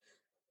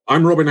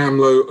I'm Robin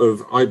Amlot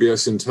of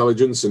IBS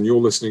Intelligence, and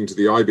you're listening to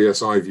the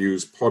IBS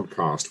iViews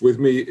podcast. With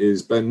me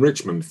is Ben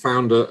Richmond,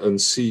 founder and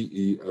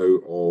CEO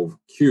of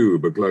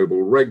Cube, a global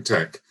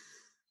regtech,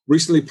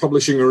 recently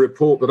publishing a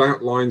report that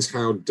outlines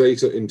how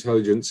data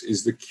intelligence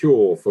is the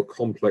cure for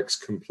complex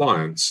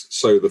compliance.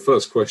 So the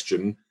first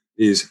question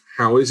is,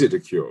 how is it a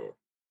cure?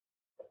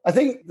 I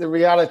think the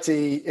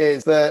reality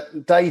is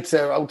that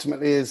data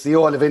ultimately is the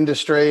oil of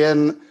industry.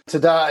 And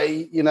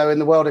today, in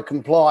the world of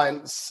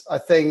compliance, I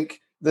think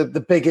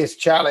the biggest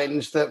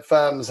challenge that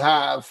firms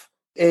have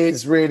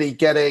is really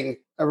getting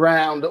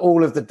around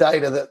all of the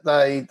data that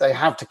they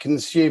have to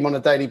consume on a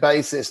daily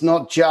basis,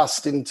 not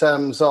just in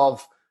terms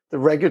of the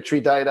regulatory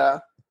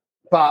data,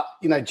 but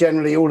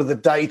generally all of the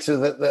data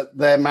that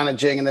they're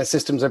managing and their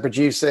systems are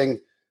producing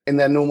in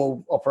their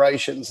normal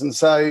operations. And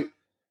so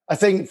I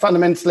think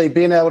fundamentally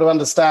being able to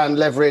understand,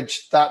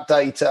 leverage that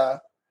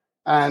data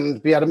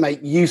and be able to make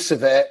use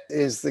of it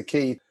is the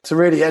key to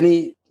really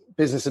any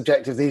business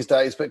objective these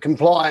days. But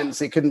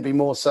compliance, it couldn't be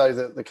more so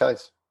the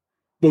case.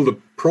 Well, the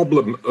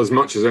problem, as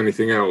much as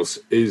anything else,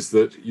 is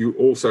that you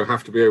also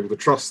have to be able to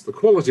trust the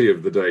quality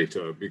of the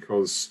data,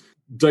 because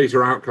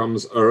data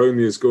outcomes are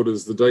only as good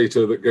as the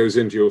data that goes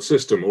into your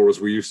system, or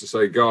as we used to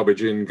say,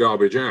 garbage in,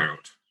 garbage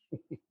out.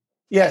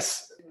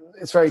 Yes,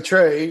 it's very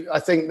true. I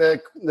think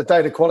the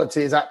data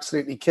quality is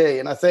absolutely key.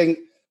 And I think,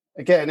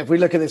 again, if we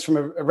look at this from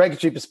a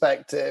regulatory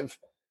perspective,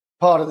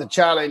 part of the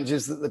challenge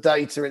is that the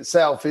data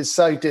itself is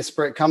so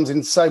disparate, comes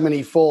in so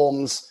many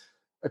forms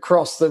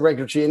across the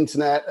regulatory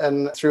internet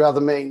and through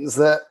other means,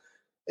 that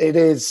it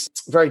is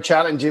very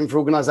challenging for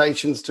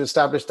organizations to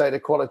establish data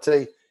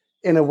quality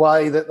in a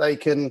way that they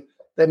can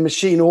then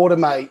machine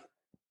automate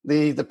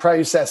the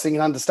processing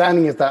and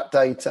understanding of that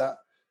data.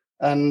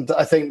 And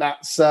I think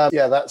that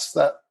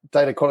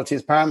data quality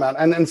is paramount.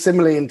 And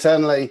similarly,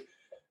 internally,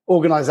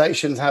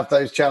 organizations have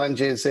those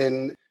challenges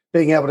in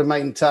being able to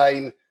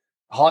maintain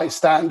high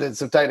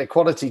standards of data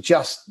quality,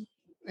 just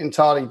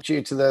entirely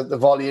due to the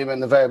volume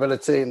and the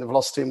variability and the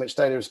velocity in which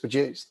data is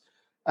produced.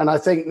 And I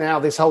think now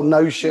this whole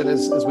notion,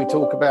 as we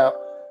talk about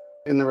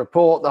in the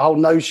report, the whole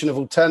notion of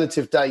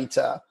alternative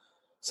data.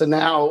 So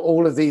now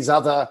all of these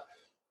other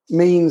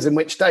means in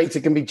which data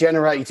can be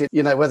generated,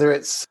 whether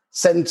it's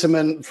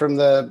sentiment from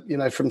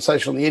from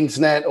social on the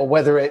internet, or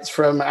whether it's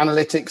from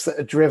analytics that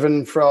are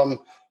driven from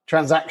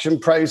transaction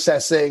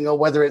processing, or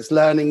whether it's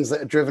learnings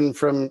that are driven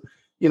from,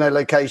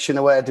 location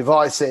aware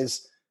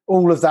devices,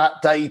 all of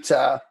that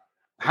data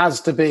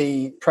has to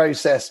be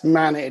processed,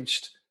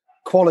 managed,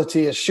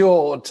 quality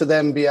assured to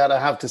then be able to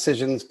have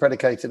decisions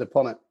predicated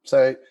upon it.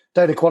 So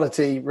data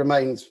quality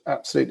remains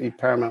absolutely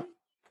paramount.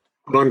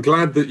 And I'm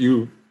glad that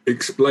you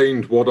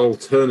explained what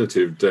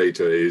alternative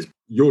data is.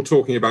 You're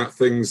talking about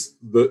things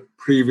that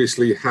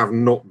previously have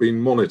not been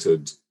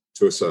monitored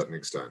to a certain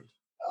extent.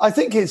 I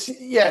think it's,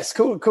 yes,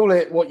 call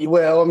it what you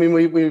will. I mean,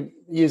 we're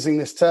using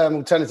this term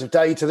alternative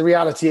data. The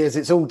reality is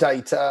it's all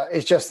data.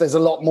 It's just there's a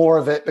lot more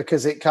of it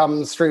because it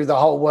comes through the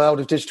whole world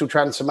of digital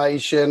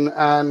transformation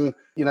and,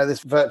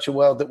 this virtual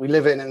world that we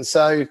live in. And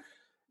so,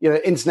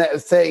 Internet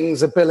of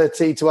Things,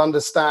 ability to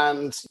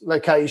understand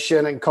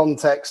location and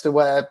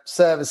context-aware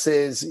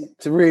services,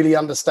 to really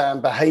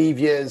understand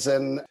behaviors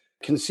and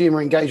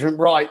consumer engagement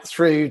right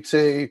through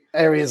to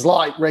areas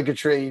like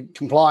regulatory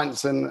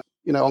compliance and,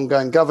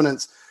 ongoing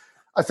governance.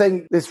 I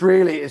think this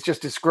really is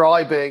just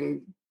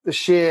describing the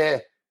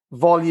sheer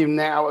volume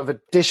now of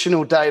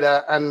additional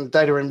data and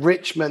data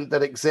enrichment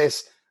that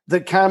exists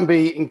that can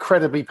be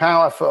incredibly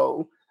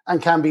powerful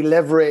and can be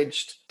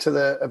leveraged to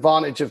the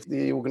advantage of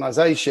the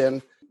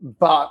organization.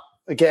 But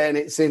again,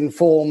 it's in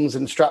forms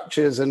and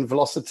structures and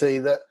velocity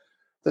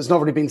that's not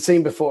really been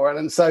seen before.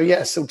 And so,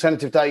 yes,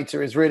 alternative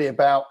data is really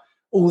about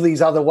all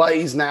these other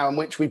ways now in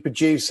which we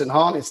produce and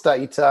harness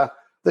data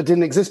that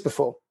didn't exist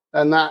before.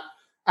 And that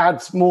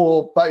adds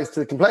more both to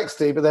the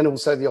complexity, but then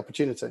also the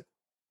opportunity.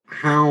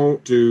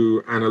 How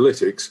do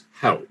analytics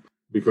help?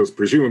 Because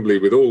presumably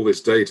with all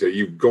this data,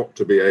 you've got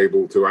to be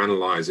able to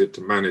analyze it,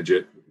 to manage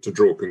it, to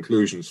draw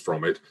conclusions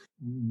from it.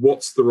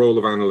 What's the role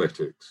of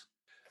analytics?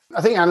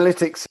 I think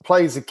analytics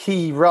plays a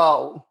key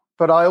role,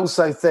 but I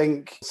also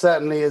think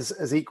certainly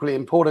as equally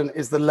important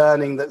is the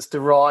learning that's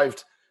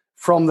derived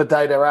from the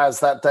data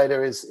as that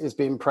data is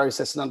being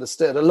processed and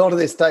understood. A lot of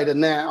this data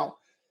now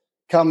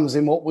comes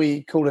in what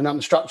we call an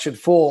unstructured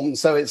form,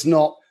 so it's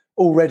not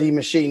already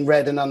machine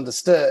read and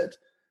understood.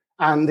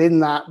 And in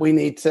that, we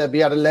need to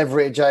be able to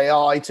leverage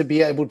AI to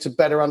be able to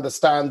better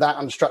understand that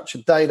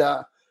unstructured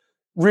data,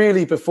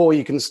 really before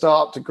you can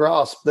start to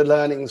grasp the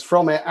learnings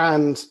from it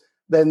and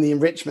then the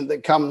enrichment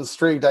that comes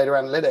through data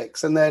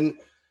analytics. And then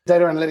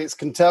data analytics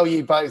can tell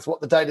you both what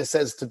the data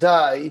says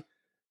today,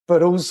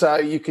 but also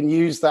you can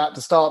use that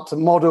to start to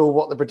model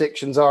what the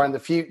predictions are in the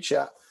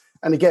future.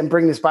 And again,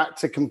 bring this back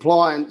to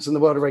compliance and the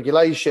world of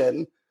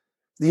regulation,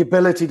 the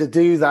ability to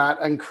do that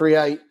and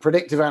create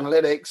predictive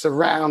analytics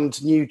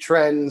around new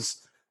trends,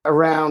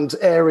 around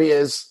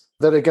areas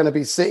that are going to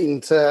be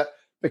seen to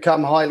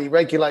become highly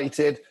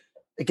regulated,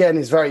 again,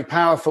 is very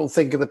powerful.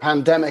 Think of the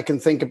pandemic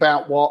and think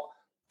about what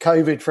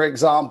COVID, for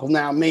example,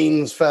 now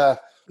means for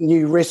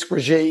new risk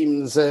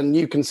regimes and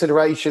new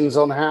considerations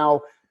on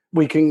how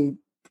we can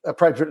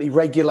appropriately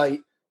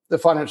regulate the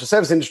financial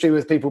service industry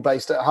with people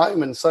based at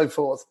home and so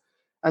forth.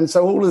 And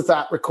so all of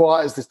that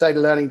requires this data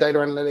learning, data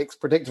analytics,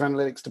 predictive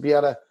analytics to be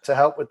able to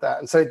help with that.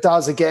 And so it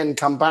does, again,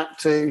 come back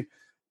to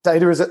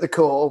data is at the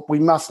core. We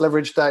must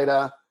leverage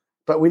data,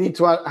 but we need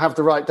to have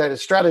the right data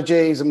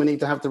strategies and we need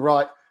to have the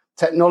right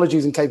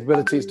technologies and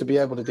capabilities to be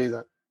able to do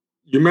that.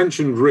 You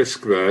mentioned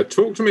risk there.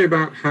 Talk to me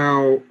about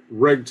how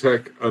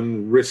RegTech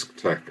and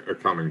RiskTech are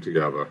coming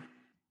together.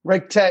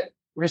 RegTech,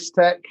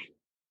 RiskTech,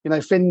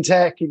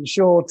 FinTech,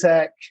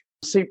 InsurTech,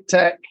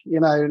 SupTech,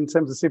 in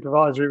terms of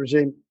supervisory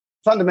regime.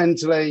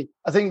 Fundamentally,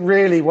 I think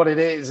really what it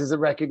is a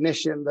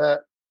recognition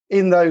that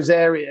in those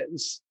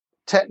areas,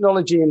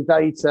 technology and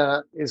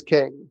data is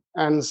king.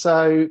 And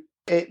so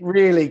it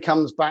really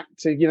comes back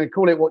to,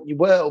 call it what you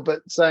will,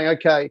 but saying,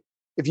 okay,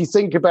 if you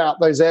think about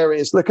those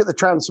areas, look at the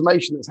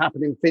transformation that's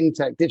happening in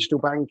fintech, digital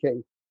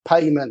banking,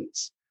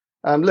 payments,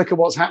 look at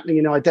what's happening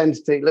in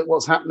identity, look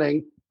what's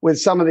happening with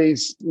some of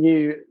these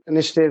new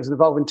initiatives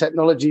involving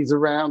technologies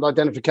around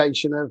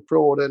identification of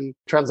fraud and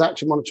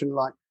transaction monitoring.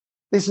 Like,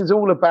 this is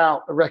all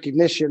about a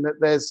recognition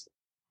that there's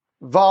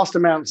vast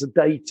amounts of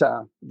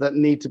data that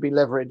need to be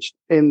leveraged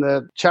in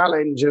the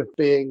challenge of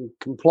being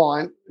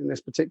compliant in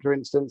this particular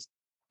instance.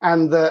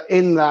 And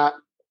in that,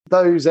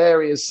 those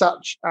areas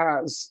such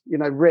as,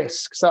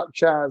 risk,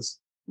 such as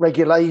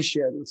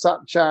regulation,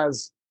 such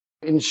as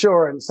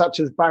insurance, such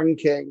as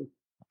banking,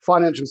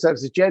 financial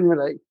services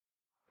generally,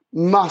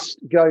 must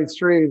go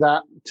through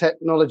that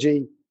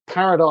technology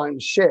paradigm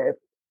shift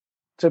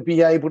to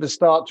be able to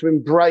start to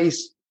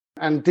embrace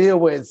and deal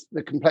with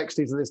the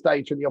complexities of this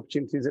data and the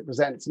opportunities it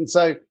presents. And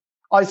so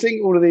I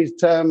think all of these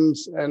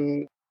terms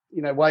and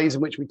ways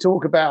in which we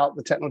talk about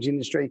the technology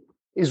industry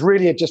is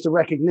really just a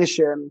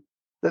recognition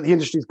that the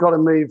industry's got to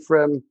move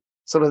from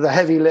sort of the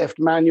heavy lift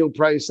manual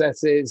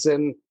processes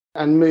and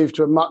move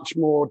to a much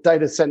more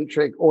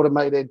data-centric,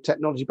 automated,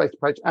 technology-based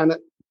approach. And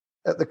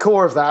at the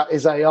core of that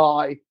is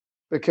AI,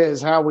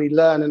 because how we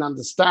learn and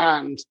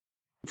understand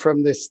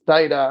from this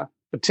data,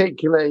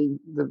 particularly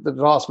the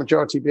vast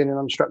majority being in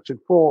unstructured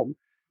form,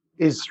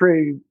 is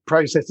through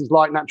processes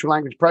like natural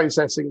language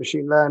processing,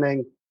 machine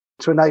learning,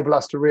 to enable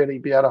us to really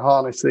be able to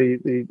harness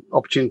the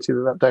opportunity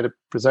that data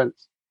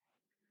presents.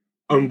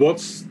 And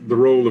what's the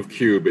role of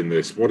Cube in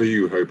this? What are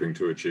you hoping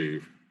to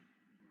achieve?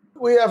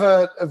 We have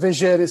a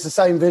vision. It's the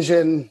same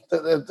vision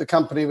that the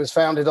company was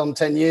founded on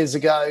 10 years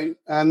ago.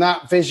 And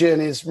that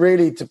vision is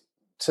really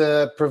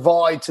to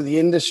provide to the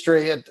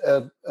industry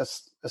a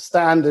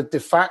standard de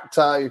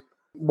facto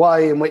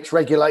way in which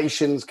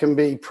regulations can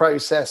be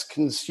processed,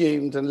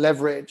 consumed, and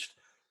leveraged.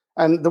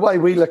 And the way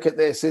we look at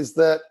this is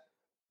that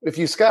if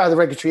you scour the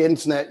regulatory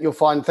internet, you'll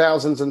find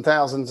thousands and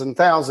thousands and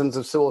thousands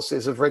of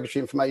sources of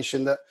regulatory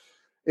information that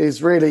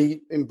is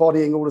really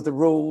embodying all of the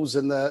rules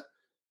and the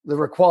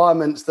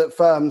requirements that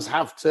firms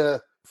have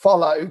to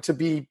follow to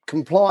be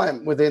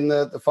compliant within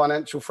the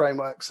financial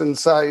frameworks. And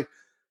so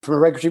from a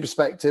regulatory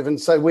perspective, and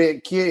so we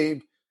at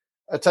Cube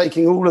are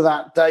taking all of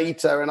that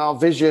data, and our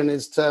vision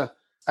is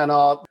and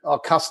our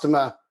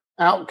customer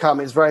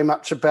outcome is very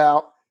much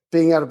about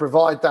being able to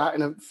provide that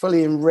in a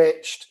fully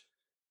enriched,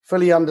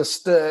 fully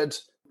understood,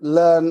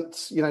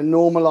 learnt,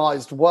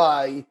 normalized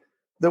way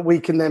that we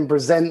can then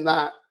present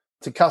that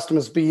to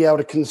customers, be able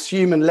to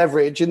consume and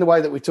leverage in the way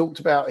that we talked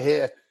about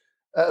here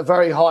at a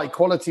very high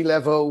quality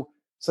level,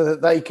 so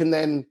that they can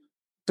then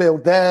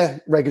build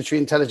their regulatory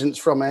intelligence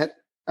from it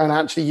and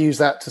actually use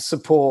that to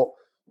support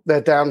their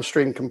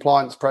downstream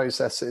compliance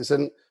processes.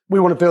 And we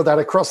want to build that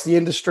across the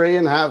industry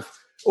and have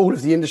all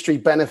of the industry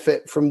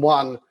benefit from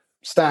one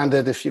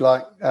standard, if you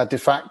like, de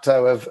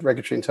facto of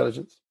regulatory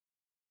intelligence.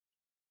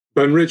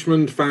 Ben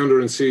Richmond, founder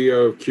and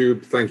CEO of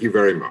Cube, thank you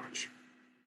very much.